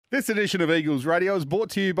This edition of Eagles Radio is brought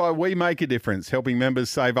to you by We Make a Difference, helping members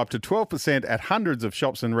save up to 12% at hundreds of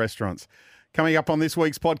shops and restaurants. Coming up on this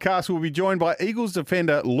week's podcast, we'll be joined by Eagles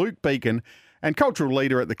defender Luke Beacon and cultural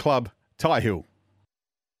leader at the club, Ty Hill.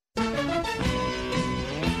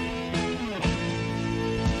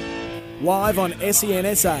 Live on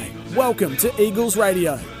SENSA, welcome to Eagles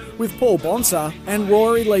Radio with Paul Bonser and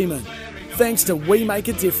Rory Lehman. Thanks to We Make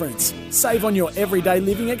a Difference. Save on your everyday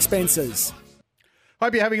living expenses.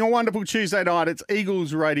 Hope you're having a wonderful Tuesday night. It's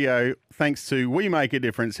Eagles Radio, thanks to We Make a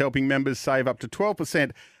Difference, helping members save up to 12%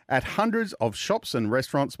 at hundreds of shops and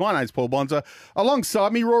restaurants. My name's Paul Bonser.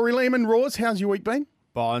 Alongside me, Rory Lehman. Roars, how's your week been?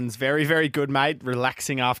 Bonds, very, very good, mate.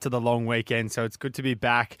 Relaxing after the long weekend, so it's good to be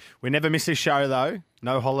back. We never miss a show, though.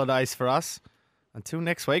 No holidays for us until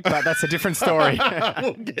next week, but that's a different story.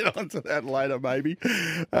 We'll get onto that later, maybe.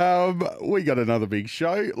 We got another big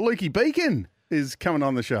show. Lukey Beacon is coming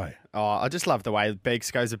on the show. Oh, I just love the way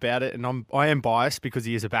Beaks goes about it, and I am biased because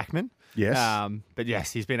he is a backman. Yes. But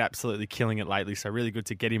yes, he's been absolutely killing it lately, so really good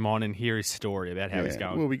to get him on and hear his story about how he's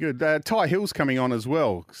going. Will be good. Ty Hill's coming on as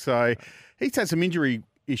well. So he's had some injury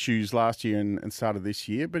issues last year and started this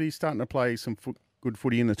year, but he's starting to play some good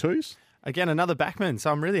footy in the twos. Again, another backman, so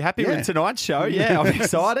I'm really happy with tonight's show. Yeah, I'm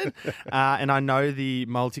excited. And I know the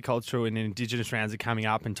multicultural and Indigenous rounds are coming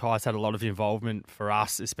up, and Ty's had a lot of involvement for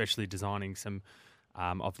us, especially designing some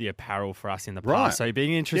of the apparel for us in the past. Right. So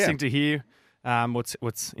being interesting to hear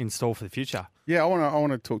what's in store for the future. Yeah, I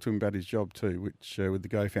want to talk to him about his job too, which with the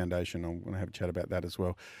Go Foundation, I want to have a chat about that as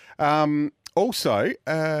well. Also,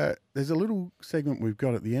 there's a little segment we've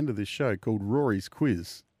got at the end of this show called Rory's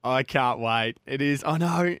Quiz. I can't wait. It is, I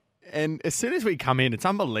know. And as soon as we come in, it's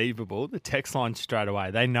unbelievable. The text line straight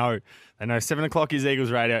away. They know 7 o'clock is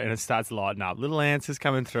Eagles Radio and it starts lighting up. Little answers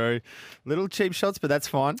coming through, little cheap shots, but that's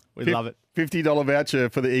fine. We love it. $50 voucher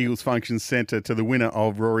for the Eagles Function Centre to the winner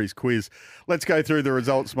of Rory's Quiz. Let's go through the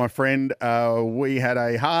results, my friend. We had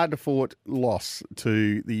a hard-fought loss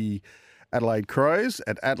to the Adelaide Crows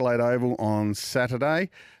at Adelaide Oval on Saturday.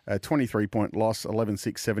 A 23-point loss,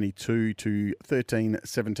 11-6-72 to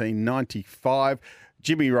 13-17-95.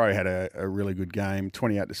 Jimmy Rowe had a really good game,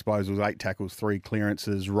 28 disposals, 8 tackles, 3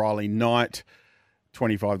 clearances. Riley Knight,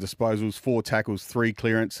 25 disposals, 4 tackles, 3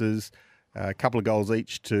 clearances. A couple of goals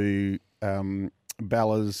each to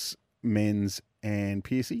Ballas, Menz and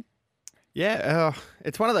Piercy. Yeah,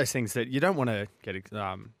 it's one of those things that you don't want to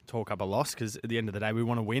talk up a loss because at the end of the day we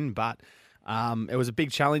want to win, but it was a big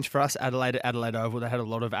challenge for us, Adelaide Oval. They had a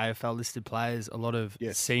lot of AFL-listed players, a lot of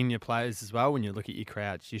senior players as well when you look at your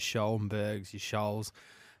Crouch, your Schollenbergs, your Scholes.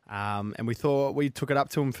 And we thought we took it up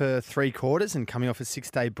to them for 3 quarters and coming off a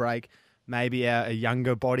 6-day break, maybe our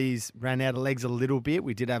younger bodies ran out of legs a little bit.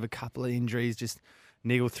 We did have a couple of injuries just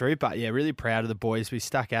niggle through, but yeah, really proud of the boys. We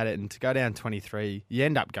stuck at it, and to go down 23, you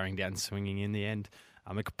end up going down swinging in the end.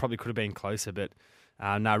 It probably could have been closer, but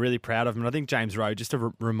no, really proud of him. And I think James Rowe just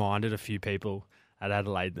reminded a few people at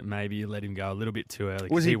Adelaide that maybe you let him go a little bit too early.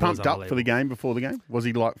 Was he pumped up for the game before the game? Was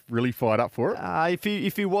he really fired up for it?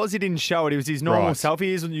 If he was, he didn't show it. It was his normal self.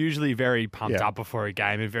 He is usually very pumped up before a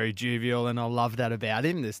game and very jovial, and I love that about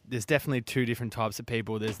him. There's definitely 2 different types of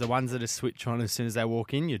people. There's the ones that are switch on as soon as they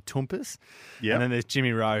walk in, your Tumpus. And then there's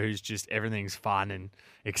Jimmy Rowe, who's just everything's fun and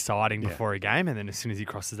exciting before a game, and then as soon as he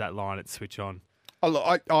crosses that line, it's switch on.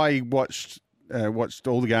 I watched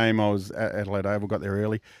all the game. I was at Adelaide Oval, got there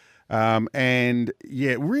early. And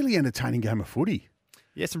really entertaining game of footy.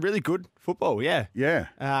 Yeah, some really good football, yeah. Yeah.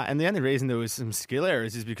 And the only reason there was some skill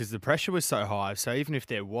errors is because the pressure was so high. So even if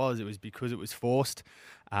there was, it was because it was forced.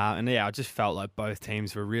 I just felt like both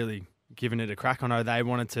teams were really giving it a crack. I know they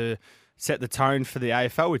wanted to set the tone for the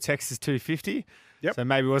AFL with Texas 250. Yep. So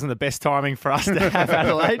maybe it wasn't the best timing for us to have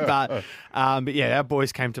Adelaide, but yeah, our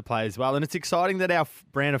boys came to play as well. And it's exciting that our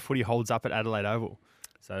brand of footy holds up at Adelaide Oval.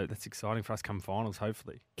 So that's exciting for us come finals,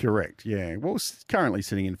 hopefully. Correct, yeah. Well, currently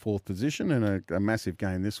sitting in 4th position in a massive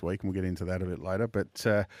game this week, and we'll get into that a bit later. But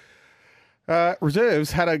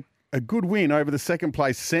Reserves had a good win over the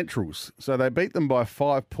second-place Centrals. So they beat them by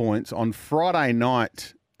 5 points on Friday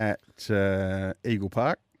night at Eagle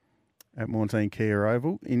Park at Montine Kia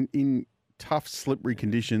Oval. In tough, slippery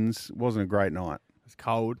conditions. Wasn't a great night. It was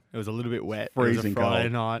cold. It was a little bit wet. Freezing it was a Friday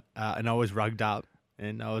cold. night, and I was rugged up.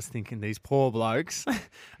 And I was thinking, these poor blokes.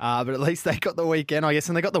 But at least they got the weekend, I guess,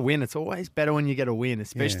 and they got the win. It's always better when you get a win,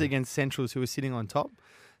 especially against Centrals who are sitting on top.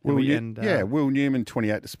 Will Newman,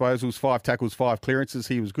 28 disposals, 5 tackles, 5 clearances.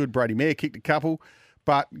 He was good. Brady Mayer kicked a couple.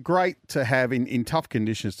 But great to have in tough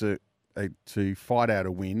conditions to fight out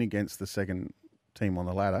a win against the second team on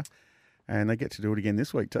the ladder. and they get to do it again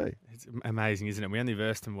this week too. It's amazing, isn't it? We only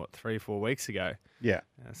versed them, 3-4 weeks ago. Yeah.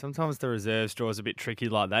 Sometimes the reserves draw is a bit tricky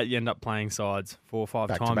like that. You end up playing sides 4 or 5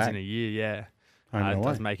 Back to times back. in a year, yeah. Home and It away.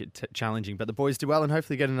 does make it challenging. But the boys do well and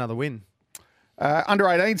hopefully get another win. Under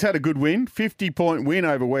 18s had a good win, 50-point win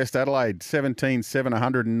over West Adelaide, 17-7,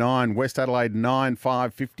 109. West Adelaide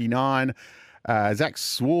 9-5, 59. Zach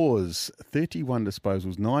Swars, 31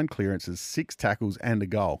 disposals, 9 clearances, 6 tackles and a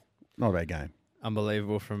goal. Not a bad game.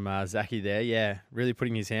 Unbelievable from Zachy there. Yeah, really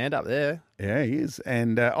putting his hand up there. Yeah, he is.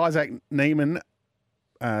 And Isaac Neiman,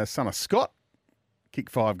 son of Scott,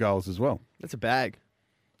 kicked 5 goals as well. That's a bag.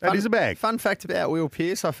 That is a bag. Fun fact about Will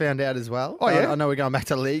Pearce I found out as well. Oh, yeah? I know we're going back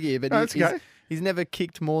to the league here, but No, that's okay. he's never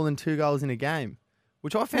kicked more than 2 goals in a game,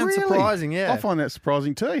 which I found Really? surprising, yeah. I find that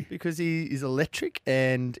surprising too. Because he is electric,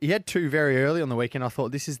 and he had 2 very early on the weekend. I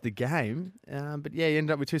thought this is the game, but yeah, he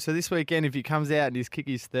ended up with 2. So this weekend, if he comes out and he's kick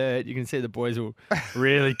his 3rd, you can see the boys will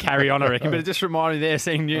really carry on, I reckon. But it just reminded me there,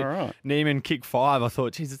 seeing All right. Neiman kick 5, I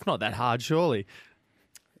thought, geez, it's not that hard, surely.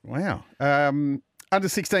 Wow. Under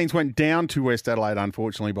 16s went down to West Adelaide,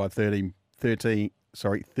 unfortunately, by 30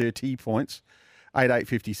 points.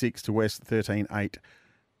 8-8-56 to West,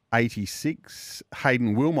 13-8-86.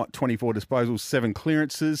 Hayden Wilmot, 24 disposals, 7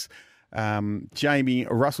 clearances. Jamie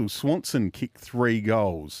Russell Swanson kicked 3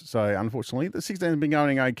 goals. So, unfortunately, the 16s have been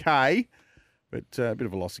going okay, but a bit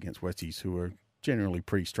of a loss against Westies, who are generally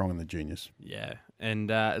pretty strong in the juniors. Yeah, and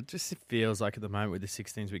it just feels like at the moment with the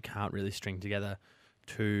 16s, we can't really string together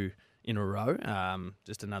 2 in a row.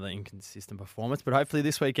 Just another inconsistent performance. But hopefully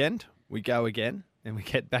this weekend we go again and we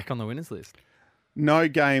get back on the winners list. No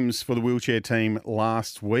games for the wheelchair team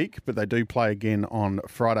last week, but they do play again on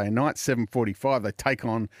Friday night, 7:45. They take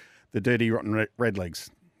on the Dirty Rotten Redlegs.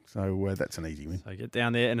 So that's an easy win. So get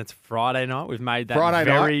down there, and it's Friday night. We've made that Friday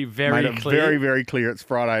very, night, very made it clear. very, very clear. It's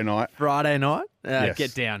Friday night. Friday night, Yes.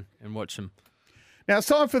 get down and watch them. Now it's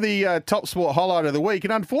time for the Top Sport highlight of the week,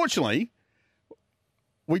 and unfortunately,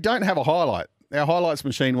 we don't have a highlight. Our highlights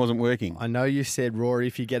machine wasn't working. I know you said, Rory,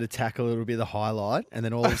 if you get a tackle, it'll be the highlight, and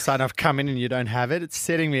then all of a sudden I've come in and you don't have it. It's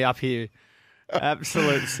setting me up here.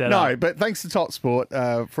 Absolute setup. No, but thanks to Top Sport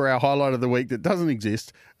for our highlight of the week that doesn't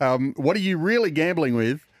exist. What are you really gambling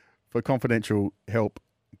with? For confidential help,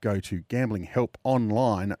 go to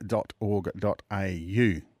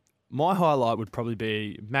gamblinghelponline.org.au. My highlight would probably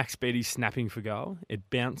be Max Beattie snapping for goal. It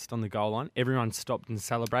bounced on the goal line. Everyone stopped and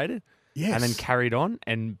celebrated. Yes. And then carried on,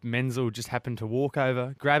 and Menzel just happened to walk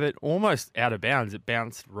over, grab it almost out of bounds. It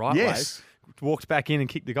bounced right Yes. way, walked back in and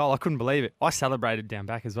kicked the goal. I couldn't believe it. I celebrated down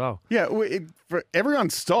back as well. Yeah, everyone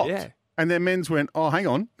stopped. Yeah. And then men's went, oh, hang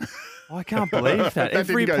on. I can't believe that. That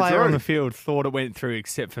Every didn't go player on through. the field thought it went through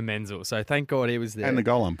except for Menzel. So thank God he was there. And the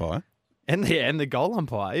goal umpire. And the goal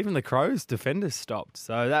umpire. Even the Crows defenders stopped.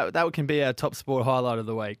 So that can be our Top Sport highlight of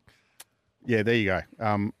the week. Yeah, there you go.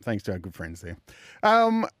 Thanks to our good friends there.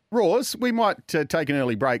 Roars, we might take an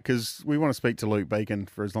early break because we want to speak to Luke Beacon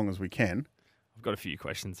for as long as we can. I've got a few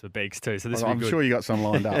questions for Beaks too, so this will I'm be good. sure you got some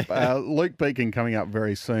lined up. Luke Beacon coming up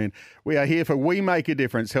very soon. We are here for We Make a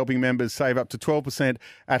Difference, helping members save up to 12%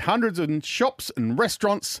 at hundreds of shops and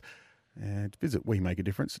restaurants. And visit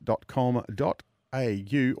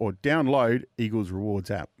wemakeadifference.com.au or download Eagles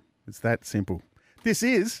Rewards app. It's that simple. This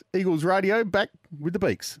is Eagles Radio, back with the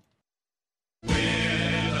Beaks.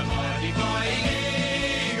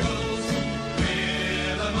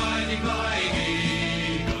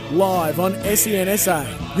 Live on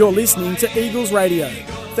SENSA, you're listening to Eagles Radio.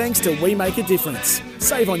 Thanks to We Make a Difference.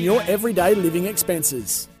 Save on your everyday living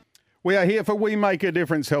expenses. We are here for We Make a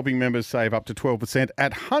Difference, helping members save up to 12%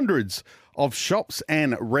 at hundreds of shops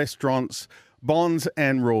and restaurants. Bonds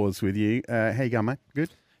and Roars with you. How you going, mate? Good?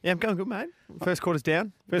 Yeah, I'm going good, mate. First quarter's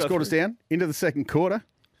down. First quarter's down, into the second quarter.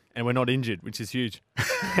 And we're not injured, which is huge.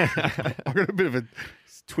 I've got a bit of a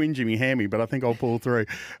twinge in my hammy, but I think I'll pull through.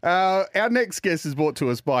 Our next guest is brought to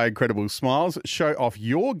us by Incredible Smiles. Show off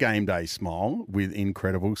your game day smile with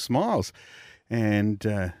Incredible Smiles. And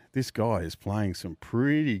this guy is playing some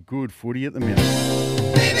pretty good footy at the minute.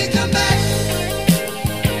 Baby, come back.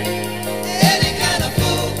 Any kind of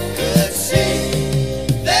fool could see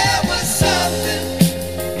there was something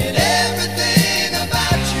in everything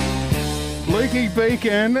about you. Lukey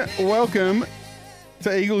Beacon, welcome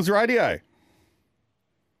to Eagles Radio.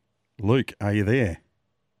 Luke, are you there?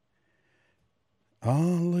 Oh,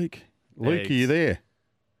 Luke. Luke, are you there?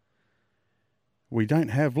 We don't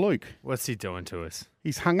have Luke. What's he doing to us?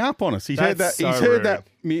 He's hung up on us. He's heard that. That's so He's heard rude. that.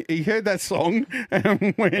 He heard that song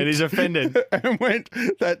and went. And he's offended. And went.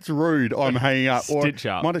 That's rude. I'm hanging up. Stitch or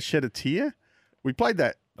up. might have shed a tear. We played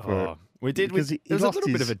that. For, Oh, we did. because he There was a lost little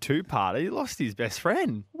bit his- of a two-parter. He lost his best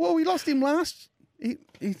friend. Well, we lost him last.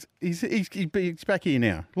 He's back here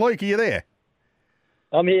now. Luke, are you there?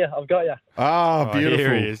 I'm here. I've got you. Oh, Oh, beautiful.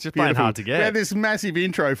 here he is. Just playing Beautiful. hard to get. We had this massive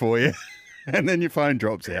intro for you, and then your phone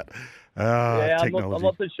drops out. Yeah, Technology. I'm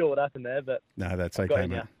not too sure what happened there, but No, that's I've got okay, you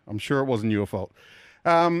mate. now. I'm sure it wasn't your fault.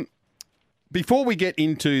 Before we get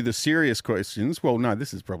into the serious questions, well, no,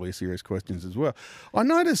 this is probably serious questions as well. I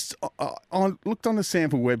noticed, I looked on the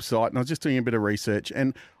Sample website and I was just doing a bit of research,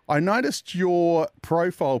 and I noticed your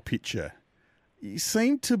profile picture. You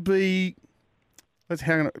seem to be,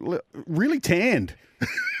 really tanned.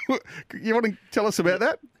 You want to tell us about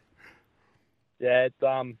that? yeah,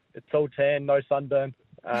 it's all tan, no sunburn.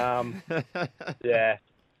 Yeah,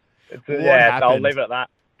 I'll happened? leave it at that.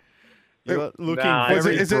 You're looking Nah,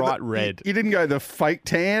 very Is it bright red. You didn't go the fake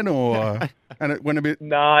tan, or and it went a bit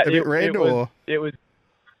No, bit red, or it was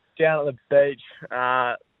down at the beach,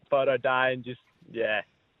 photo day, and just it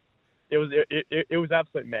was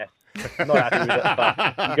absolute mess. Not happy with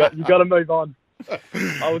it, but you got to move on.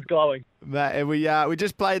 I was glowing. Mate, and we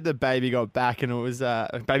just played the Baby Got Back, and it was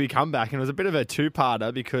Baby Come Back, and it was a bit of a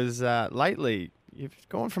two-parter because lately you've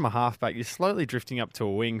gone from a halfback, you're slowly drifting up to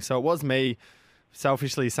a wing. So it was me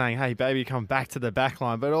selfishly saying, hey, Baby, come back to the back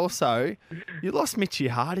line. But also, you lost Mitchie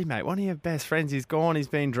Hardy, mate. One of your best friends. He's gone. He's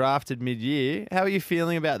been drafted mid-year. How are you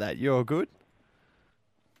feeling about that? You're good?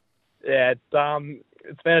 Yeah,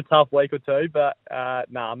 it's been a tough week or two, but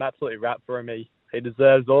I'm absolutely wrapped for him. He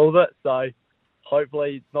deserves all of it. So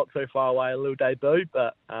hopefully it's not too far away, a little debut.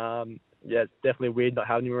 But it's definitely weird not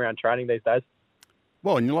having him around training these days.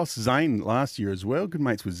 well, and you lost Zane last year as well. Good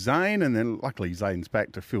mates with Zane, and then luckily Zane's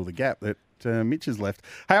back to fill the gap that Mitch has left.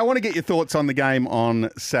 Hey, I want to get your thoughts on the game on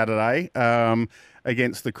Saturday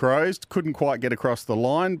against the Crows. Couldn't quite get across the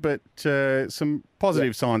line, but some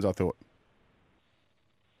positive signs, I thought.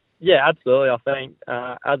 Yeah, absolutely. I think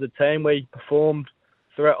as a team we performed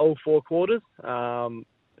throughout all four quarters.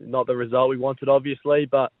 Not the result we wanted, obviously,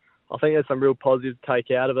 but I think there's some real positives to take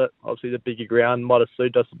out of it. Obviously, the bigger ground might have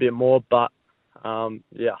suited us a bit more, but I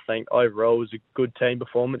think overall it was a good team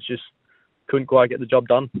performance. Just couldn't quite get the job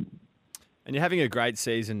done. And you're having a great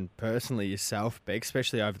season personally yourself, Beck,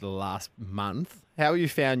 especially over the last month. How have you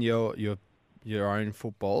found your own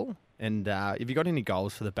football? And have you got any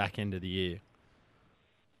goals for the back end of the year?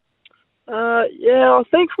 I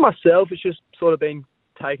think for myself, it's just sort of been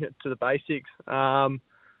taking it to the basics.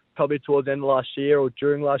 Probably towards the end of last year or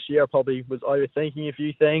during last year, I probably was overthinking a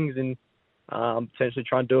few things and potentially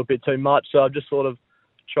trying to do a bit too much. So I've just sort of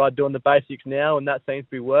tried doing the basics now, and that seems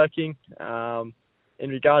to be working. In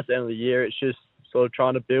regards to the end of the year, it's just sort of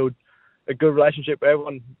trying to build a good relationship with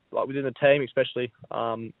everyone, like within the team, especially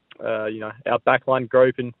our backline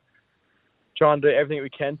group, and trying to do everything we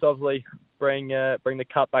can to obviously bring the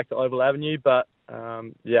cup back to Oval Avenue. But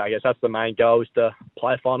I guess that's the main goal, is to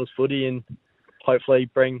play finals footy and hopefully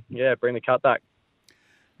bring the cup back.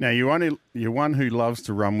 Now, you're one who loves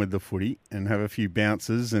to run with the footy and have a few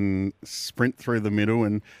bounces and sprint through the middle,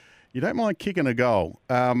 and you don't mind kicking a goal.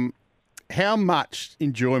 How much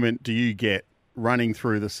enjoyment do you get running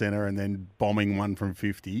through the centre and then bombing one from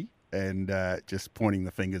 50 and just pointing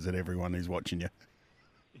the fingers at everyone who's watching you?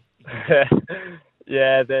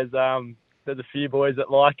 Yeah, there's a few boys that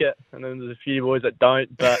like it, and then there's a few boys that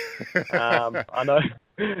don't. But I know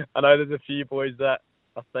there's a few boys that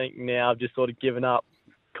I think now I've just sort of given up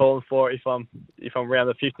calling for it if I'm around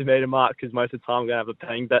the 50-metre mark, because most of the time I'm going to have a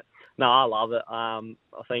ping. But no, I love it. I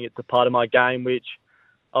think it's a part of my game which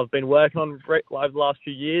I've been working on over the last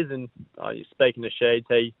few years. And speaking to Sheeds,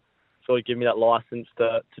 he sort of gave me that license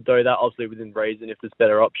to do that, obviously within reason if there's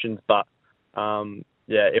better options. But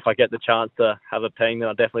if I get the chance to have a ping, then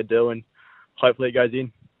I definitely do, and hopefully it goes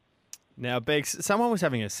in. Now, Bex, someone was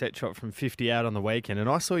having a set shot from 50 out on the weekend, and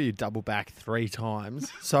I saw you double back 3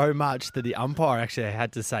 times, so much that the umpire actually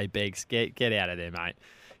had to say, Bex, get out of there, mate.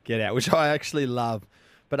 Get out, which I actually love.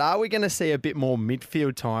 But are we going to see a bit more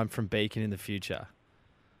midfield time from Beacon in the future?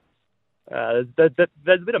 There's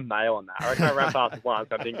a bit of mail on that. I reckon I ran past it once,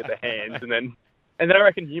 I didn't get the hands, and then I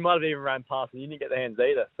reckon you might have even ran past and you didn't get the hands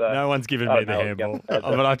either. So No one's given me the handball,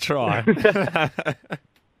 but I try.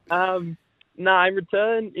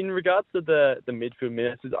 In regards to the midfield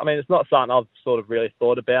minutes, I mean, it's not something I've sort of really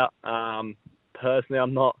thought about. Personally,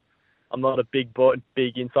 I'm not a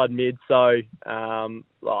big inside mid, so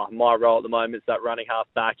my role at the moment is that running half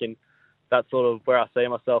back, and that's sort of where I see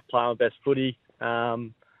myself playing my best footy. I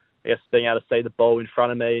guess being able to see the ball in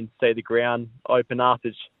front of me and see the ground open up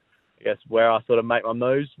is, I guess, where I sort of make my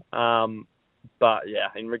moves. But yeah,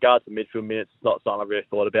 in regards to midfield minutes, it's not something I've really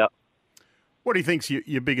thought about. What do you think's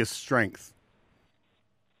your biggest strength?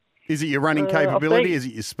 Is it your running capability? Is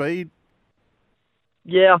it your speed?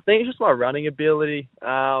 Yeah, I think it's just my running ability,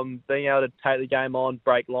 being able to take the game on,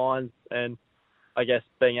 break lines, and I guess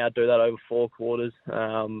being able to do that over 4 quarters.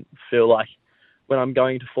 Feel like when I'm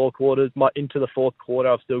going into 4 quarters, into the 4th quarter,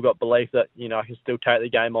 I've still got belief that, I can still take the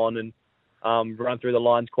game on and run through the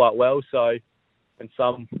lines quite well. So when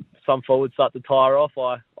some forwards start to tire off,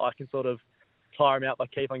 I can sort of tire them out by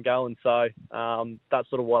keep on going. So that's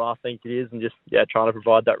sort of what I think it is, and just, trying to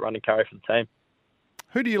provide that run and carry for the team.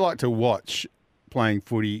 Who do you like to watch playing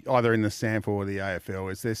footy, either in the SANFL or the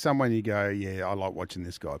AFL? Is there someone you go, yeah, I like watching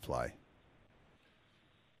this guy play?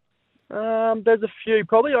 There's a few.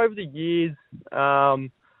 Probably over the years,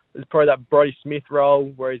 there's probably that Brodie Smith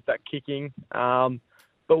role where he's back kicking. But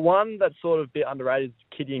one that's sort of a bit underrated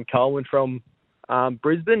is Gideon Coleman from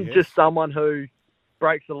Brisbane. Yes. Just someone who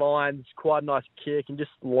breaks the lines, quite a nice kick, and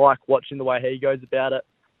just like watching the way he goes about it.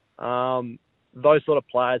 Those sort of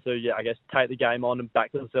players who, I guess, take the game on and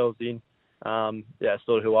back themselves in.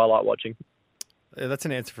 Sort of who I like watching. Yeah, that's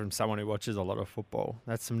an answer from someone who watches a lot of football.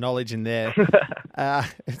 That's some knowledge in there.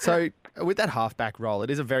 So with that halfback role, it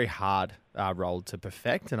is a very hard role to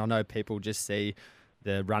perfect. And I know people just see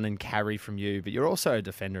the run and carry from you, but you're also a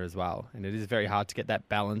defender as well. And it is very hard to get that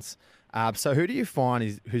balance. So who do you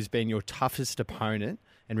find who's been your toughest opponent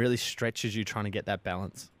and really stretches you trying to get that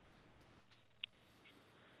balance?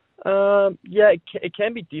 It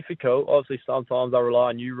can be difficult. Obviously, sometimes I rely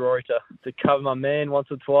on you, Rory, to cover my man once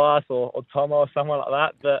or twice, or Tomo or someone like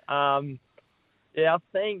that. But, I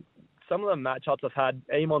think some of the matchups I've had,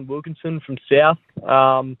 Eamon Wilkinson from South,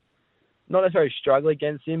 not necessarily struggle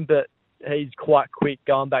against him, but he's quite quick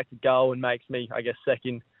going back to goal and makes me, I guess,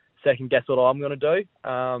 second guess what I'm going to do.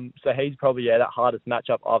 So he's probably, that hardest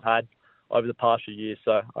matchup I've had over the past few years.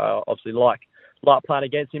 So I obviously like playing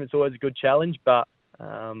against him. It's always a good challenge, but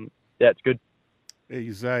it's good.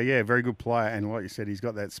 He's very good player, and like you said, he's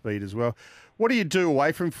got that speed as well. What do you do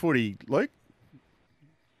away from footy, Luke?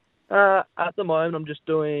 At the moment, I'm just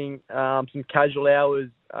doing some casual hours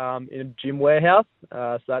in a gym warehouse,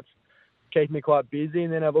 so that's keeping me quite busy.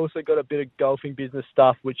 And then I've also got a bit of golfing business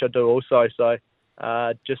stuff, which I do also. So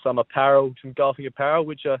just some golfing apparel,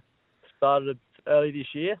 which I started early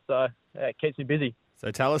this year. So it keeps me busy. So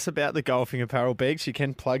tell us about the golfing apparel, Beeks. You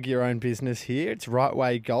can plug your own business here. It's Right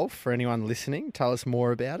Way Golf for anyone listening. Tell us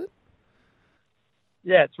more about it.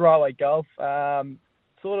 Yeah, it's Right Way Golf.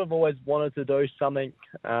 Sort of always wanted to do something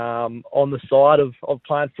on the side of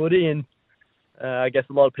playing footy, and I guess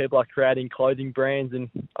a lot of people are creating clothing brands, and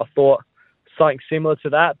I thought something similar to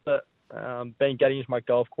that, but been getting into my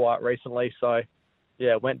golf quite recently. So,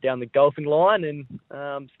 went down the golfing line and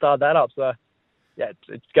started that up. So,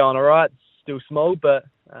 it's going all right. Still small, but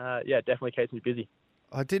definitely keeps me busy.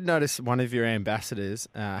 I did notice one of your ambassadors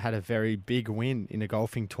had a very big win in a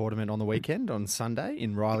golfing tournament on the weekend on Sunday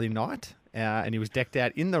in Riley Knight, and he was decked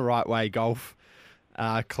out in the Right Way Golf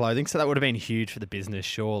clothing. So that would have been huge for the business,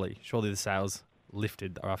 surely. Surely the sales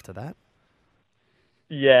lifted after that.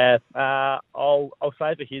 Yeah, I'll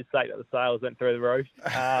say for his sake that the sales went through the roof.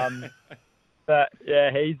 But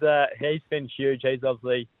he's been huge. He's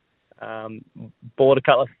obviously bought a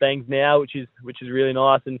couple of things now, which is really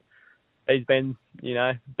nice, and he's been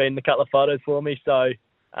a couple of photos for me, so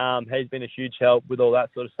he's been a huge help with all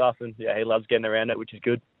that sort of stuff, and he loves getting around it, which is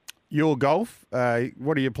good. Your golf,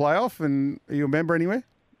 what do you play off, and are you a member anywhere?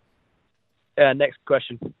 Next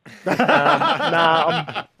question. There's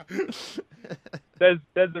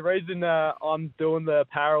the reason I'm doing the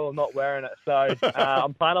apparel and not wearing it, so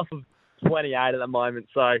I'm playing off of 28 at the moment,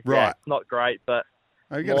 so right. It's not great, but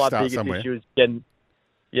You got to start somewhere. Issue is getting,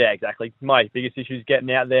 exactly. My biggest issue is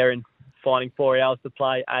getting out there and finding 4 hours to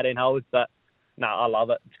play 18 holes. But no, I love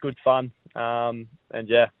it. It's good fun. I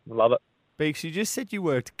love it. Beeks, you just said you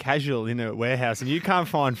worked casual in a warehouse and you can't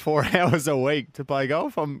find 4 hours a week to play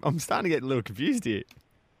golf. I'm starting to get a little confused here.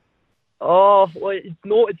 Oh, well,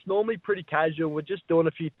 it's normally pretty casual. We're just doing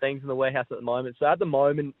a few things in the warehouse at the moment. So at the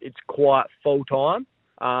moment, it's quite full time.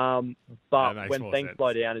 But when things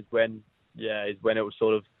slow down is when it will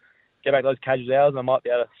sort of get back those casual hours, and I might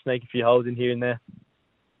be able to sneak a few holes in here and there.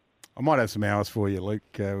 I might have some hours for you, Luke.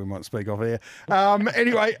 We might speak off air.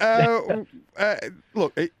 Anyway,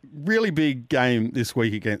 look, really big game this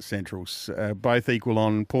week against Centrals. Both equal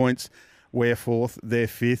on points. We're fourth, they're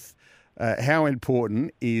fifth. How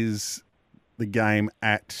important is the game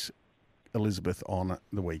at Elizabeth on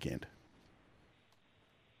the weekend?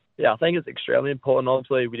 Yeah, I think it's extremely important.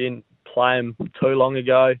 Obviously, we didn't play them too long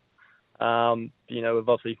ago. We've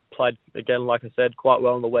obviously played, again, like I said, quite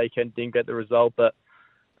well on the weekend, didn't get the result, but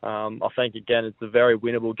I think, again, it's a very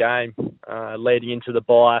winnable game leading into the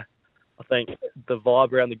bye. I think the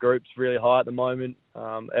vibe around the group's really high at the moment.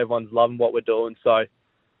 Everyone's loving what we're doing, so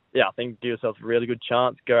I think give yourself a really good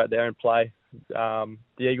chance. Go out there and play the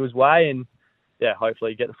Eagles' way, and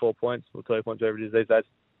hopefully get the 4 points or 2 points, whatever it is these days.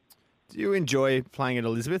 Do you enjoy playing at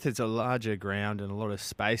Elizabeth? It's a larger ground and a lot of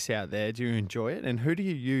space out there. Do you enjoy it? And who do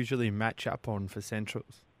you usually match up on for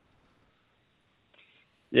Centrals?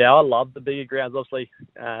 Yeah, I love the bigger grounds. Obviously,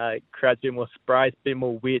 crowd's a bit more spray, a bit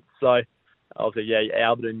more width. So, obviously, your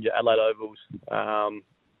Alberton, your Adelaide Ovals,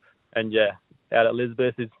 and out at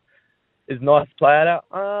Elizabeth is nice to play out.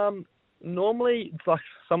 Normally, it's like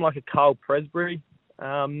something like a Carl Presbury.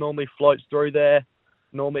 Normally floats through there.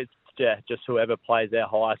 Normally, it's just whoever plays our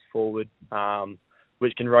highest forward,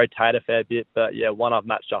 which can rotate a fair bit. But one I've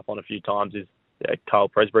matched up on a few times is Carl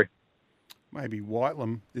Presbury. Maybe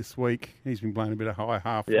Whitelam this week. He's been playing a bit of high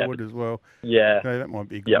half forward as well. Yeah. So that might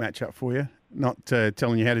be a good match-up for you. Not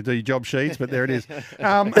telling you how to do your job sheets, but there it is.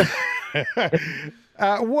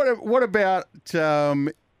 What about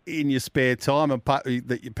in your spare time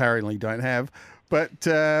that you apparently don't have? But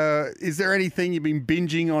is there anything you've been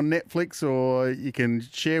binging on Netflix or you can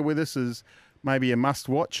share with us as maybe a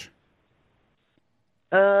must-watch?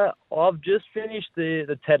 I've just finished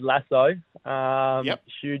the Ted Lasso.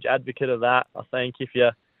 Huge advocate of that. I think if you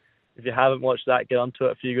haven't watched that, get onto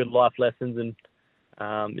it. A few good life lessons, and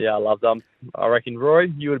I love them. I reckon,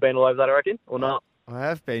 Rory, you would have been all over that, I reckon, or not? I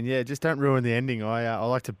have been, Just don't ruin the ending. I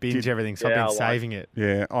like to binge everything, so I've been saving it.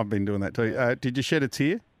 Yeah, I've been doing that too. Did you shed a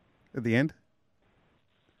tear at the end?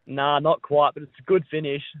 Nah, not quite, but it's a good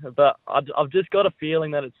finish. But I've just got a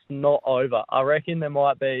feeling that it's not over. I reckon there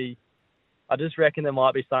might be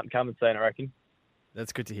something coming soon, I reckon.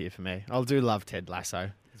 That's good to hear for me. I do love Ted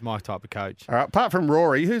Lasso. He's my type of coach. All right, apart from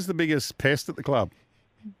Rory, who's the biggest pest at the club?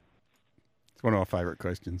 It's one of my favourite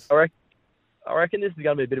questions. I reckon this is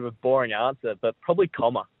going to be a bit of a boring answer, but probably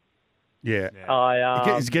Comma. Yeah.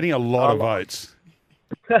 He's getting a lot of votes.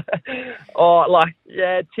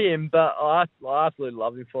 Tim, but I absolutely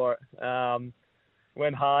love him for it.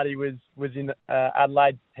 When Hardy was in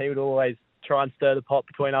Adelaide, he would always try and stir the pot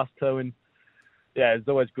between us two, and it was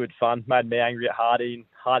always good fun. Made me angry at Hardy, and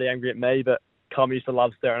Hardy angry at me, but Com used to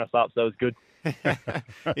love stirring us up, so it was good.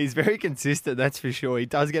 He's very consistent, that's for sure. He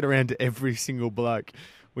does get around to every single bloke,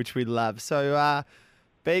 which we love. So,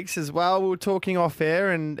 Beeks as well, we were talking off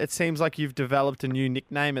air, and it seems like you've developed a new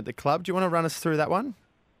nickname at the club. Do you want to run us through that one?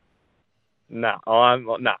 No.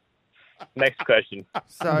 Next question.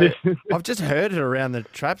 So, I've just heard it around the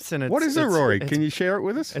traps, and what is it, Rory? Can you share it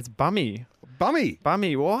with us? It's Bummy.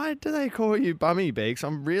 Bummy. Why do they call you Bummy, Beeks?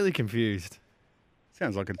 I'm really confused.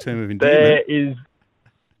 Sounds like a term of endearment.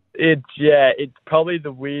 It's probably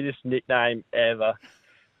the weirdest nickname ever.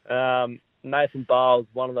 Nathan Bales,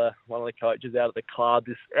 one of the coaches out at the club,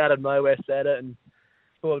 just out of nowhere said it, and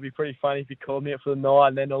thought it'd be pretty funny if he called me it for the night,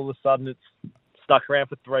 and then all of a sudden it's stuck around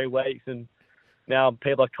for 3 weeks, and now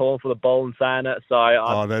people are calling for the bowl and saying it.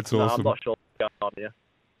 So that's awesome. I'm not sure what's going on here.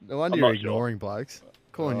 No wonder you're ignoring blokes.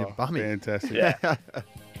 Calling you Bummy. Fantastic. Yeah.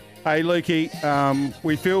 Hey, Lukey,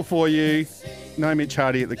 we feel for you. No Mitch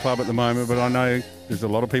Hardy at the club at the moment, but I know there's a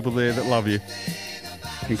lot of people there that love you,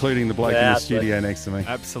 including the bloke in the studio next to me.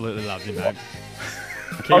 Absolutely love you, mate.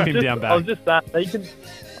 Keep him down back. I was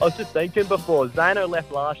just thinking before, Zano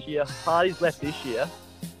left last year, Hardy's left this year.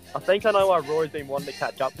 I think I know why Roy's been wanting to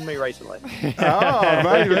catch up to me recently. Oh,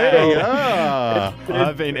 maybe.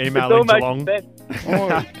 I've been emailing Geelong.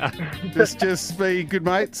 Just be good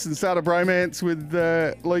mates and start a bromance with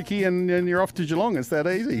Lukey, and you're off to Geelong. It's that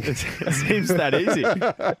easy. It seems that easy.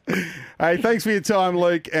 Hey, thanks for your time,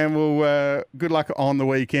 Luke, and we'll good luck on the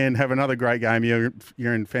weekend. Have another great game.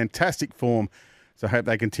 You're in fantastic form, so I hope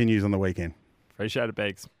that continues on the weekend. Appreciate it,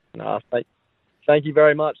 Beeks. No, thank you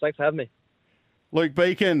very much. Thanks for having me. Luke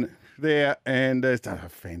Beacon there, and has done a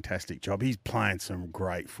fantastic job. He's playing some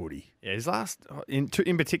great footy. Yeah, his last, in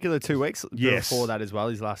particular, 2 weeks before that as well,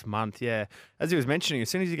 his last month, yeah. As he was mentioning, as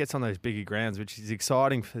soon as he gets on those bigger grounds, which is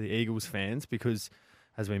exciting for the Eagles fans because,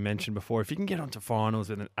 as we mentioned before, if you can get onto finals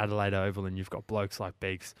with an Adelaide Oval and you've got blokes like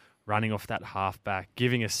Beeks running off that halfback,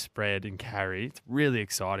 giving us spread and carry, it's really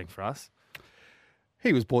exciting for us.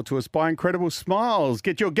 He was brought to us by Incredible Smiles.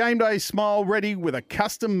 Get your game day smile ready with a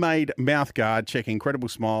custom-made mouthguard. Check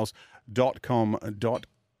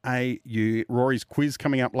incrediblesmiles.com.au. Rory's quiz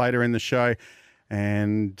coming up later in the show.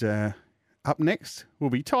 And up next will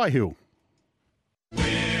be Ty Hill.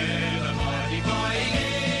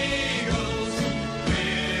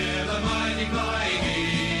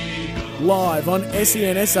 Live on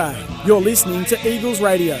SENSA, you're listening to Eagles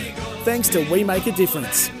Radio. Thanks to We Make a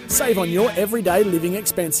Difference. Save on your everyday living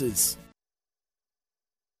expenses.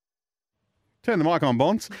 Turn the mic on,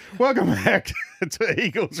 Bonds. Welcome back to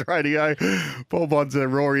Eagles Radio. Paul Bonser,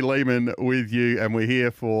 Rory Lehman with you, and we're here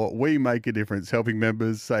for We Make a Difference, helping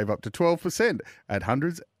members save up to 12% at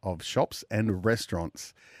hundreds of shops and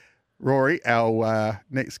restaurants. Rory, our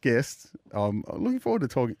next guest, I'm looking forward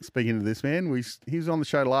to speaking to this man. He was on the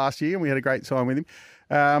show last year and we had a great time with him.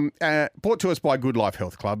 Brought to us by Good Life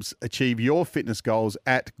Health Clubs. Achieve your fitness goals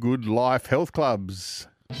at Good Life Health Clubs.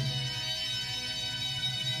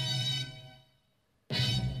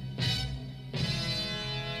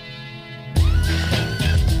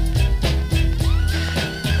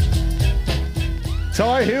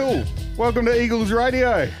 Ty Hill, welcome to Eagles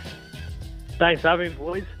Radio. Thanks for having me,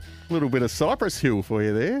 boys. A little bit of Cypress Hill for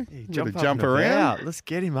you there. Jump around. Let's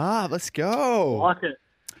get him up. Let's go. I like it.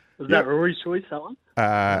 Was that Rory's choice, that one?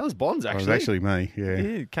 That was Bonds, actually. It was actually me, yeah.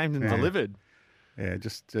 It came and delivered. Yeah,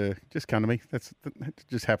 just come to me. That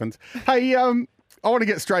just happens. Hey, I want to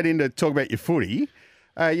get straight into talk about your footy.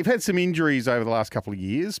 You've had some injuries over the last couple of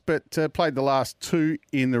years, but played the last 2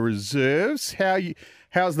 in the reserves.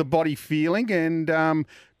 How's the body feeling? And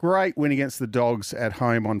great win against the Dogs at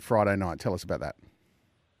home on Friday night. Tell us about that.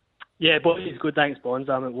 Yeah, boys, good. Thanks, Bonds.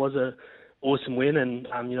 It was a awesome win, and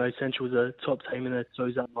Central's a top team in the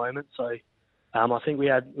twos at the moment. So I think we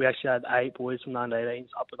actually had 8 boys from the under-18s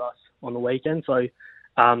up with us on the weekend. So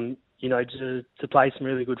to play some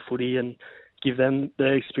really good footy and give them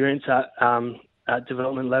the experience at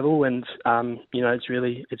development level, and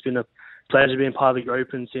it's been a pleasure being part of the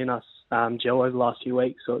group and seeing us gel over the last few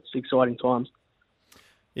weeks. So it's exciting times.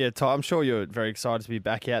 Yeah, Ty, I'm sure you're very excited to be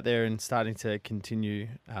back out there and starting to continue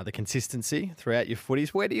the consistency throughout your footies.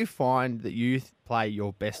 Where do you find that you play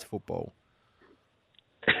your best football?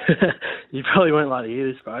 You probably won't like to hear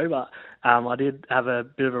this, bro, but I did have a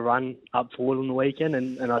bit of a run up forward on the weekend,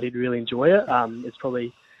 and I did really enjoy it. It's probably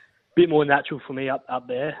a bit more natural for me up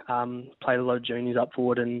there. Played a lot of juniors up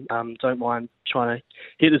forward, and don't mind trying to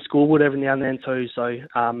hit the scoreboard every now and then too. So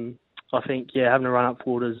I think, having a run up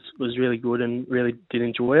forward was really good and really did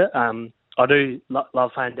enjoy it. I do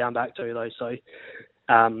love playing down back too, though. So,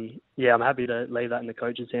 I'm happy to leave that in the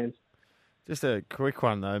coach's hands. Just a quick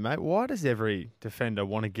one, though, mate. Why does every defender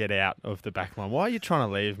want to get out of the back line? Why are you trying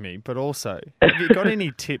to leave me? But also, have you got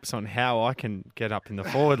any tips on how I can get up in the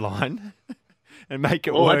forward line and make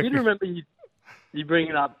it work? I did remember you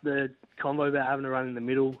bringing up the combo about having a run in the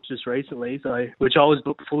middle just recently, which I was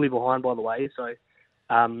fully behind, by the way. So,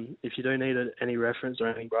 if you do need any reference or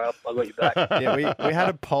anything, bro, I've got you back. Yeah, we had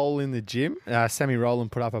a poll in the gym. Sammy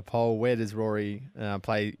Rowland put up a poll. Where does Rory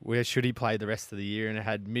play? Where should he play the rest of the year? And it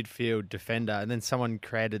had midfield, defender, and then someone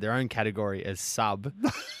created their own category as sub.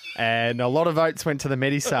 And a lot of votes went to the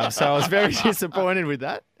Medi sub. So I was very disappointed with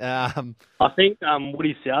that. I think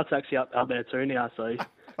Woody South's actually up there too now. So.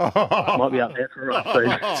 Might be up there for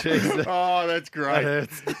us too. Oh, that's great.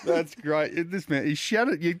 That's great. This man, he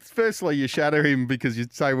shattered. Firstly, you shatter him because you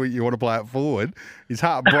say you want to play it forward. His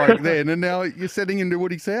heart broke then, and now you're setting into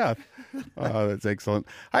Woody South. Oh, that's excellent.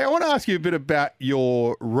 Hey, I want to ask you a bit about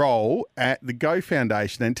your role at the Go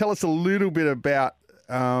Foundation, and tell us a little bit about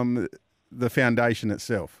the foundation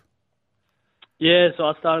itself. Yeah, so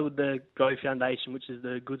I started with the Go Foundation, which is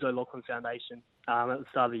the Goods O'Loughlin Foundation, at the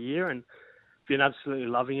start of the year, and been absolutely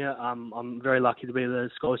loving it. I'm very lucky to be the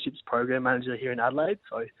scholarships program manager here in Adelaide.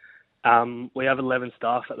 So we have 11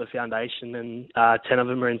 staff at the foundation, and 10 of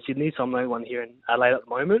them are in Sydney. So I'm the only one here in Adelaide at the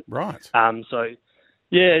moment. Right.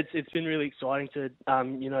 It's been really exciting to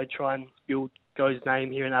try and build Go's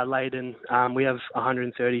name here in Adelaide, and we have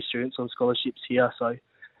 130 students on scholarships here. So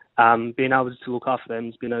being able to look after them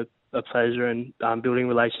has been a pleasure, and building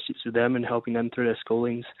relationships with them and helping them through their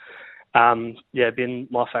schoolings. Been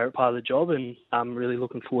my favourite part of the job, and I'm really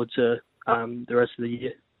looking forward to the rest of the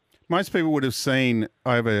year. Most people would have seen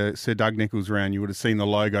over Sir Doug Nicholls' round, you would have seen the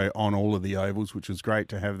logo on all of the ovals, which was great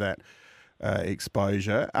to have that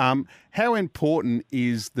exposure. How important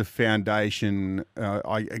is the foundation,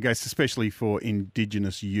 I guess, especially for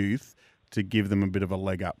Indigenous youth, to give them a bit of a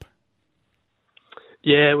leg up?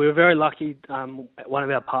 Yeah, we were very lucky. One of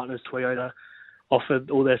our partners, Toyota, offered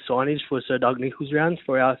all their signage for Sir Doug Nicholls rounds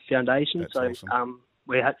for our foundation. That's so awesome.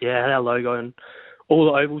 We had our logo and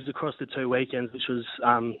all the ovals across the 2 weekends, which was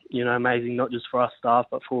amazing, not just for our staff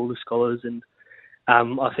but for all the scholars. And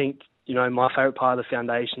I think my favourite part of the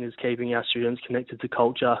foundation is keeping our students connected to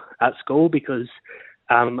culture at school, because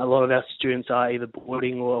a lot of our students are either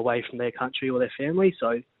boarding or away from their country or their family.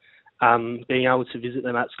 So being able to visit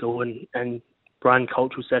them at school and run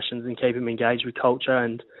cultural sessions and keep them engaged with culture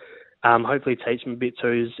and hopefully teach them a bit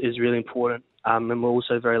too is really important. And we're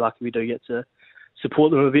also very lucky we do get to support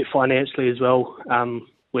them a bit financially as well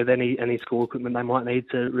with any school equipment they might need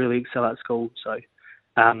to really excel at school. So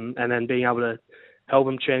and then being able to help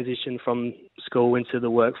them transition from school into the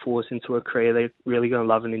workforce, into a career they're really going to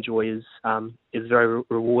love and enjoy is very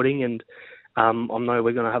rewarding. And I know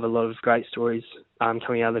we're going to have a lot of great stories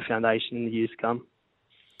coming out of the foundation in the years to come.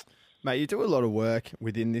 Mate, you do a lot of work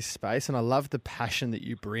within this space, and I love the passion that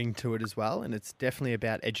you bring to it as well. And it's definitely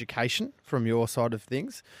about education from your side of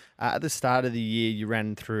things. At the start of the year, you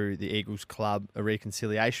ran through the Eagles Club a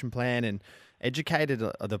reconciliation plan and educated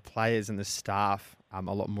the players and the staff a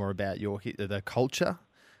lot more about the culture.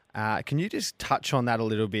 Can you just touch on that a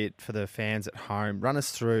little bit for the fans at home? Run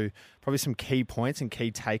us through probably some key points and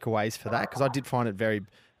key takeaways for that, because I did find it very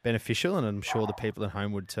beneficial, and I'm sure the people at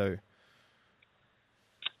home would too.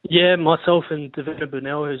 Yeah, myself and Davina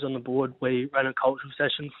Burnell, who's on the board, we ran a cultural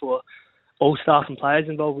session for all staff and players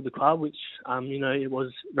involved with the club, which, it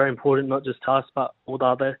was very important, not just to us, but all the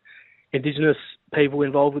other Indigenous people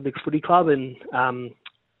involved with the footy club. And,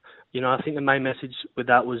 I think the main message with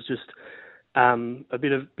that was just a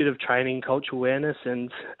bit of training, cultural awareness,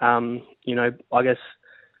 and, I guess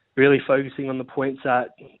really focusing on the points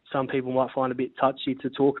that some people might find a bit touchy to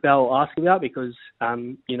talk about or ask about, because,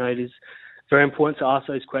 it is very important to ask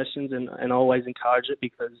those questions and always encourage it,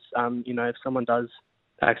 because, if someone does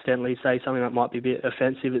accidentally say something that might be a bit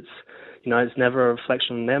offensive, it's never a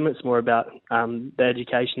reflection on them. It's more about the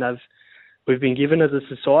education we've been given as a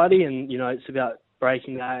society, and, it's about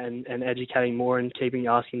breaking that and educating more and keeping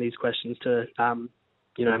asking these questions to,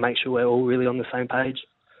 make sure we're all really on the same page.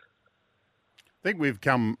 I think we've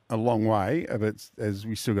come a long way, but as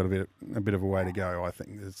we still got a bit of a way to go. I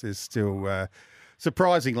think there's still,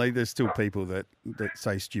 surprisingly, there's still people that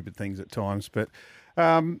say stupid things at times. But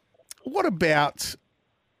what about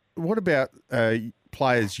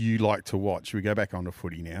players you like to watch? We go back onto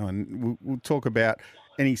footy now, and we'll talk about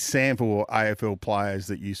any sample or AFL players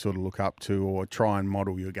that you sort of look up to or try and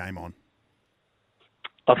model your game on.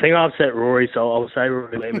 I think I upset Rory, so I'll say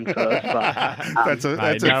Rory Lehman first. But that's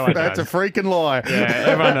a freaking lie. Yeah,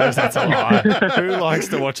 everyone knows that's a lie. Who likes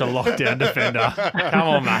to watch a lockdown defender? Come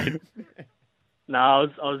on, mate. No,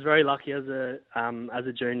 I was very lucky as a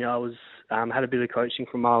junior. I was had a bit of coaching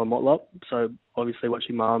from Marlon Motlop, so obviously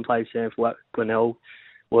watching Marlon play Sanford at Glenelg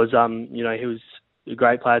was he was a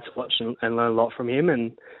great player to watch and learn a lot from him.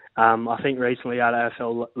 And I think recently at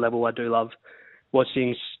AFL level, I do love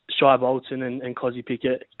watching Shai Bolton and Cosy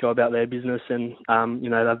Pickett go about their business, and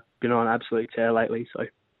they've been on an absolute tear lately. So,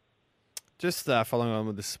 just following on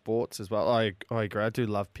with the sports as well, I agree. I do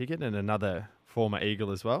love Pickett, and another former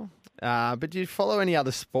Eagle as well. But do you follow any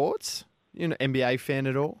other sports? You an NBA fan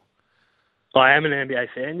at all? I am an NBA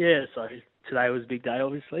fan, yeah. So today was a big day,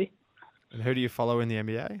 obviously. And who do you follow in the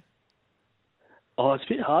NBA? Oh, it's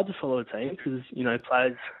a bit hard to follow a team because,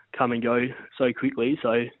 players come and go so quickly.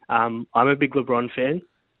 So I'm a big LeBron fan,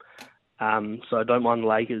 so I don't mind the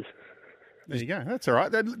Lakers. There you go. That's all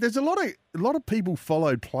right. There's a lot of people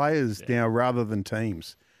follow players now rather than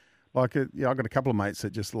teams. Like, I've got a couple of mates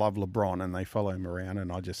that just love LeBron and they follow him around,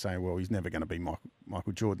 and I just say, well, he's never going to be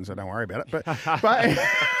Michael Jordan, so don't worry about it.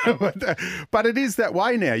 But it is that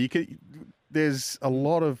way now. There's a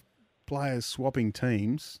lot of players swapping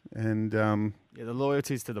teams, and the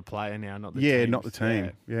loyalty's to the player now, not the team. Not the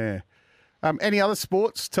team. Yeah. Any other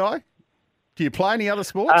sports, Ty? Do you play any other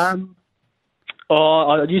sports? I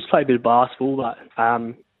used to play a bit of basketball, but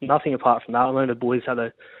nothing apart from that. I know the boys had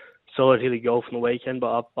a solid hit of golf on the weekend,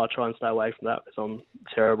 but I try and stay away from that because I'm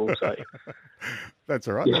terrible. So that's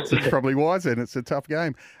all right. Yeah. That's probably wise then. It's a tough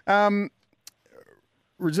game.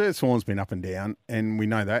 Reserves form's been up and down, and we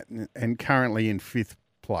know that, and currently in 5th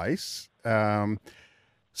place.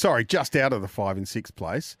 Just out of the 5 and 6th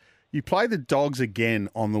place. You play the Dogs again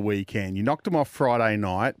on the weekend. You knocked them off Friday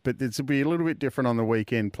night, but this will be a little bit different on the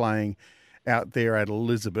weekend playing out there at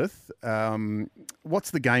Elizabeth.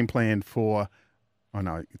 What's the game plan for, I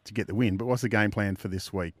know, to get the win, but what's the game plan for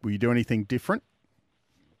this week? Will you do anything different?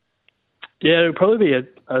 Yeah, it'll probably be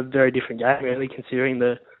a very different game, really, considering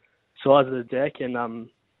the size of the deck. And, I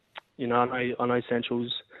know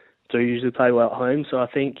Centrals do usually play well at home. So I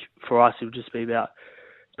think for us, it'll just be about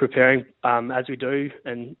preparing as we do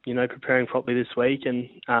and, preparing properly this week. And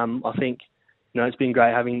I think, it's been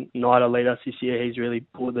great having Nida lead us this year. He's really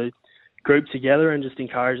pulled the group together and just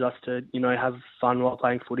encouraged us to, have fun while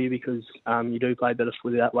playing footy, because you do play better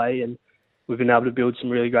footy that way. And we've been able to build some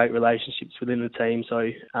really great relationships within the team. So,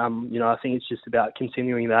 I think it's just about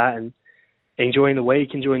continuing that and enjoying the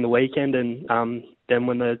week, enjoying the weekend. And then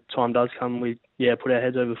when the time does come, we put our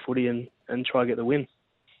heads over footy and try to get the win.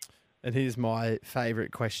 And here's my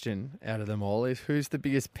favourite question out of them all: is who's the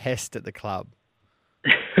biggest pest at the club?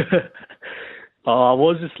 Oh, I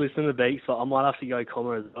was just listening to Beaks, but I might have to go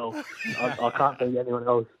Comma as well. I can't think of anyone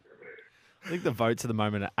else. I think the votes at the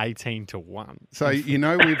moment are 18-1. So,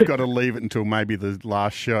 we've got to leave it until maybe the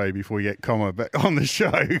last show before we get Comma back on the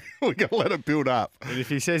show. We've got to let it build up. And if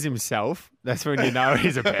he says himself, that's when you know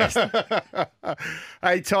he's a best.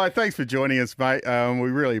 Hey, Ty, thanks for joining us, mate. We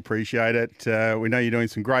really appreciate it. We know you're doing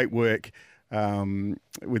some great work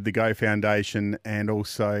with the Go Foundation and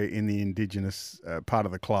also in the Indigenous part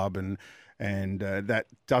of the club, and that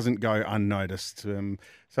doesn't go unnoticed.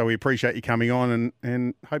 So we appreciate you coming on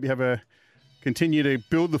and hope you have continue to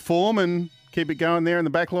build the form and keep it going there in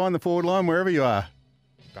the back line, the forward line, wherever you are.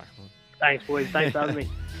 Thanks, boys. Thanks for having me.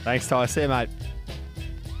 Thanks, Ty. See you, mate.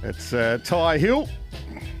 It's Ty Hill.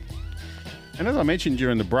 And as I mentioned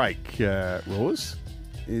during the break, Roars,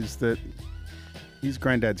 is that his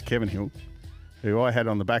granddad's Kevin Hill, who I had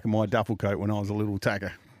on the back of my duffel coat when I was a little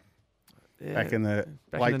tacker. Yeah, Back in the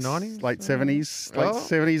back in the 90s? late 70s, Oh. late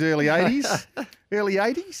 70s, early 80s. Early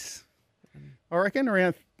 80s, I reckon,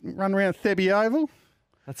 run around Thebby Oval.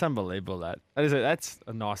 That's unbelievable, that's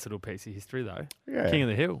a nice little piece of history, though. Yeah. King of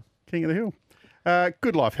the Hill. King of the Hill.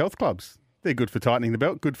 Good Life Health Clubs. They're good for tightening the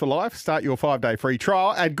belt, good for life. Start your 5-day free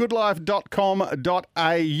trial at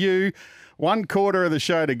goodlife.com.au. 1 quarter of the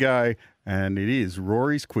show to go, and it is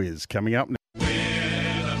Rory's quiz coming up next.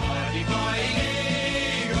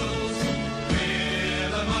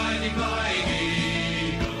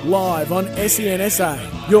 Live on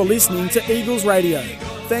SENSA, you're listening to Eagles Radio.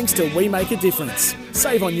 Thanks to We Make a Difference.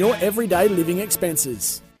 Save on your everyday living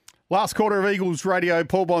expenses. Last quarter of Eagles Radio,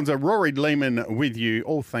 Paul Bonza, Rory Lehman with you.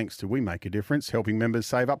 All thanks to We Make a Difference, helping members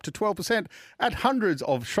save up to 12% at hundreds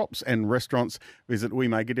of shops and restaurants. Visit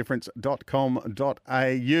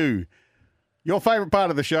wemakeadifference.com.au. Your favourite part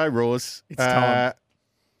of the show, Roars. It's time.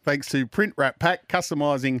 Thanks to Print Wrap Pack,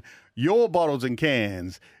 customising your bottles and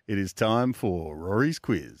cans. It is time for Rory's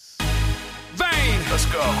quiz. Bang! Let's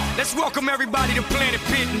go. Let's welcome everybody to Planet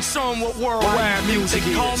Pit and show them what worldwide music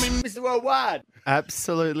is. Call me Mr. Worldwide.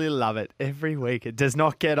 Absolutely love it every week. It does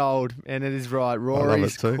not get old, and it is right.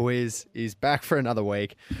 Rory's too. quiz is back for another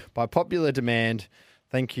week by popular demand.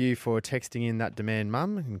 Thank you for texting in that demand,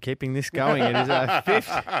 Mum, and keeping this going. It is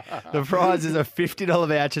the prize is a $50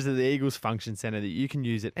 voucher to the Eagles Function Centre that you can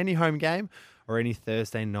use at any home game or any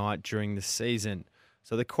Thursday night during the season.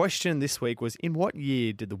 So the question this week was, in what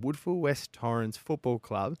year did the Woodville West Torrens Football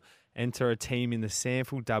Club enter a team in the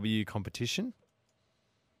Sample W competition?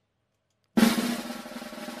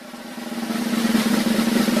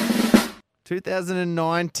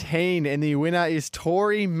 (2019), and the winner is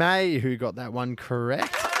Tori May, who got that one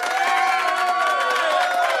correct.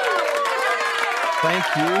 Thank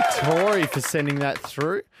you, Tori, for sending that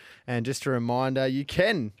through. And just a reminder, you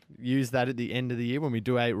can use that at the end of the year when we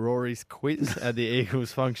do a Rory's quiz at the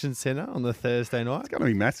Eagles Function Centre on the Thursday night. It's going to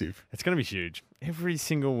be massive. It's going to be huge. Every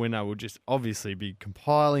single winner will just obviously be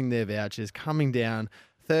compiling their vouchers, coming down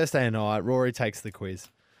Thursday night. Rory takes the quiz.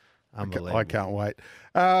 Unbelievable. I can't wait.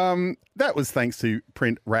 That was thanks to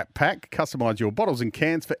Print Wrap Pack. Customise your bottles and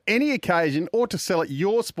cans for any occasion or to sell at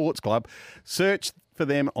your sports club. Search for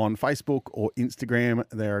them on Facebook or Instagram.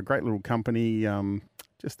 They're a great little company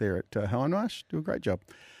just there at Hindmarsh. Do a great job.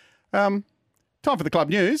 Time for the club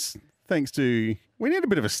news. Thanks to... We need a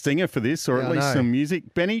bit of a stinger for this, or at least some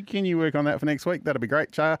music. Benny, can you work on that for next week? That'd be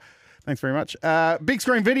great, Char. Thanks very much. Big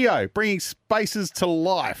screen video, bringing spaces to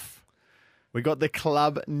life. We got the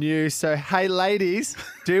club news. So, hey, ladies,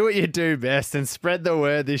 do what you do best and spread the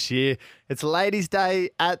word this year. It's Ladies' Day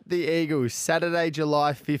at the Eagles, Saturday,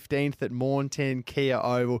 July 15th at Morn 10 Kia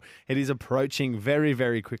Oval. It is approaching very,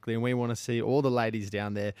 very quickly, and we want to see all the ladies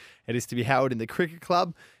down there. It is to be held in the Cricket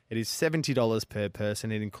Club. It is $70 per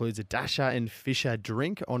person. It includes a Dasher and Fisher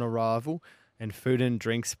drink on arrival and food and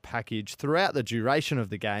drinks package throughout the duration of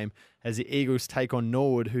the game as the Eagles take on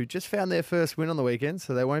Norwood, who just found their first win on the weekend,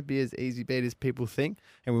 so they won't be as easy beat as people think,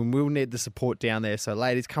 and we will need the support down there. So,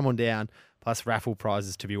 ladies, come on down, plus raffle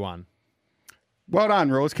prizes to be won. Well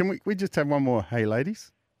done, Ross. Can we just have one more? Hey,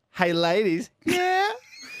 ladies. Hey, ladies. Yeah.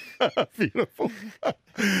 Beautiful.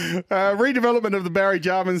 Redevelopment of the Barry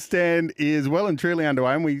Jarman stand is well and truly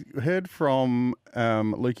underway, and we heard from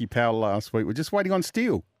Lukey Powell last week. We're just waiting on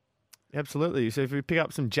steel. Absolutely. So if we pick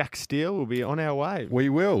up some Jack Steel, we'll be on our way. We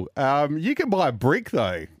will. You can buy a brick,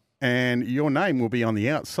 though, and your name will be on the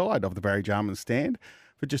outside of the Barry Jarman stand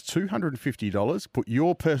for just $250. Put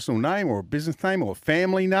your personal name or a business name or a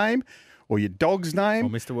family name or your dog's name. Or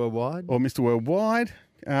Mr. Worldwide. Or Mr. Worldwide.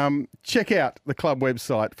 Check out the club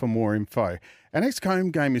website for more info. Our next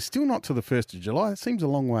home game is still not till the 1st of July. It seems a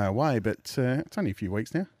long way away, but it's only a few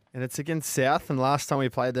weeks now. and it's against South. And last time we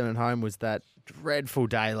played them at home was that dreadful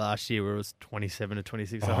day last year where it was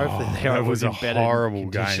 27-26. So hopefully the that Oval was in a better horrible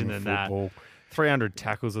condition game of than football. that. 300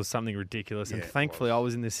 tackles or something ridiculous. Yeah, And it thankfully I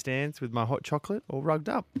was in the stands with my hot chocolate all rugged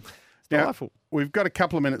up. It's Now, delightful. we've got a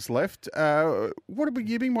couple of minutes left. What have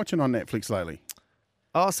you been watching on Netflix lately?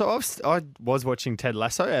 Oh, so I was watching Ted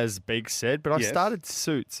Lasso, as Big said, but I've Yes. started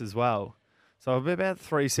Suits as well. So I've been about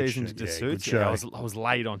 3 seasons show, into yeah, Suits. good Yeah, show. I was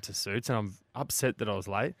late onto Suits, and I'm upset that I was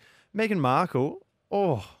late. Meghan Markle,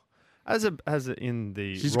 as in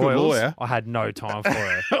the She's a good Royals, lawyer. I had no time for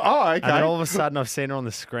her. Oh, okay. And then all of a sudden, I've seen her on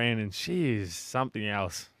the screen, and she is something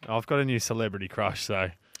else. I've got a new celebrity crush, so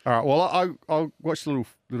All right. Well, I watched a little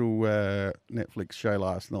Netflix show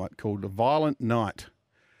last night called The Violent Night.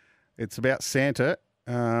 It's about Santa.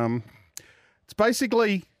 It's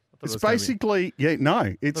basically. It's was gonna be- basically no.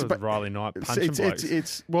 it It's was Riley Knight punching blokes.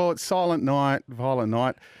 it's Silent Night, Violent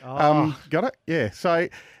Night. Oh. Got it? Yeah. So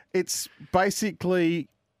it's basically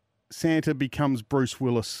Santa becomes Bruce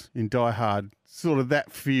Willis in Die Hard. Sort of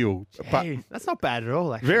that feel, but Hey, that's not bad at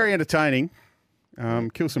all, actually. very entertaining.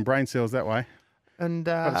 Kill some brain cells that way. And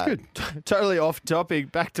it's good. Totally off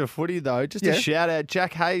topic. Back to footy though. Just Yeah. a shout out,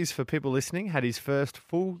 Jack Hayes, for people listening, had his first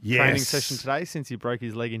full training Yes. session today since he broke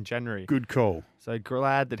his leg in January. Good call. So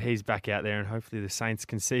glad that he's back out there, and hopefully the Saints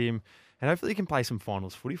can see him, and hopefully he can play some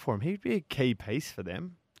finals footy for him. He'd be a key piece for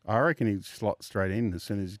them. I reckon he'd slot straight in as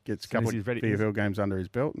soon as he gets a soon as couple he's of ready. VFL games under his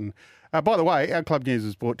belt. And by the way, our club news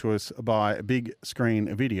is brought to us by Big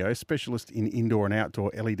Screen Video, specialist in indoor and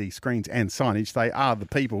outdoor LED screens and signage. They are the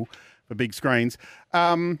people for big screens.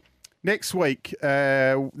 Next week,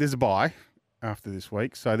 there's a bye after this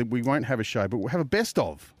week, so that we won't have a show, but we'll have a best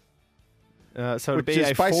of. So it'll Which be is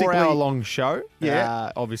a basically- 4-hour-long show.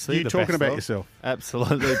 Yeah. Obviously. You the talking best about of. yourself.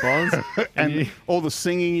 Absolutely, Bonds. And you- all the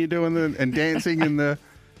singing you're doing and dancing in the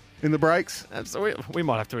breaks. Absolutely. We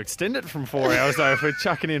might have to extend it from 4 hours, though, if we're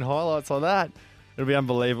chucking in highlights like that. It'll be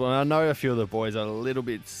unbelievable. And I know a few of the boys are a little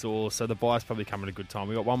bit sore, so the bye's probably coming at a good time.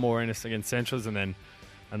 We've got one more in us against Centrals and then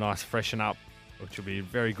a nice freshen up, which will be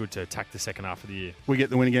very good to attack the second half of the year. We get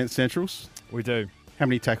the win against Centrals. We do. How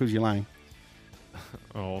many tackles you laying?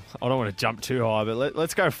 Oh, I don't want to jump too high, but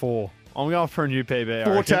let's go 4. I'm going for a new PB. I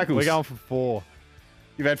 4 reckon. tackles. We're going for 4.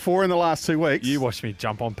 You've had 4 in the last 2 weeks. You watched me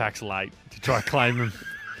jump on packs late to try to claim them.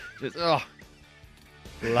 Just,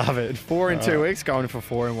 love it. 4 in 2 weeks, going for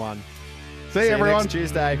 4 in 1. See you, everyone. Next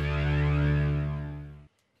Tuesday.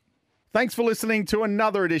 Thanks for listening to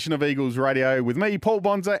another edition of Eagles Radio with me, Paul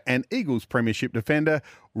Bonza, and Eagles Premiership defender,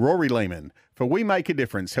 Rory Lehman. For We Make a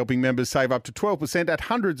Difference, helping members save up to 12% at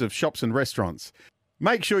hundreds of shops and restaurants.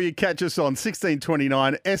 Make sure you catch us on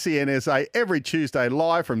 1629 SENSA every Tuesday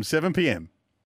live from 7 p.m.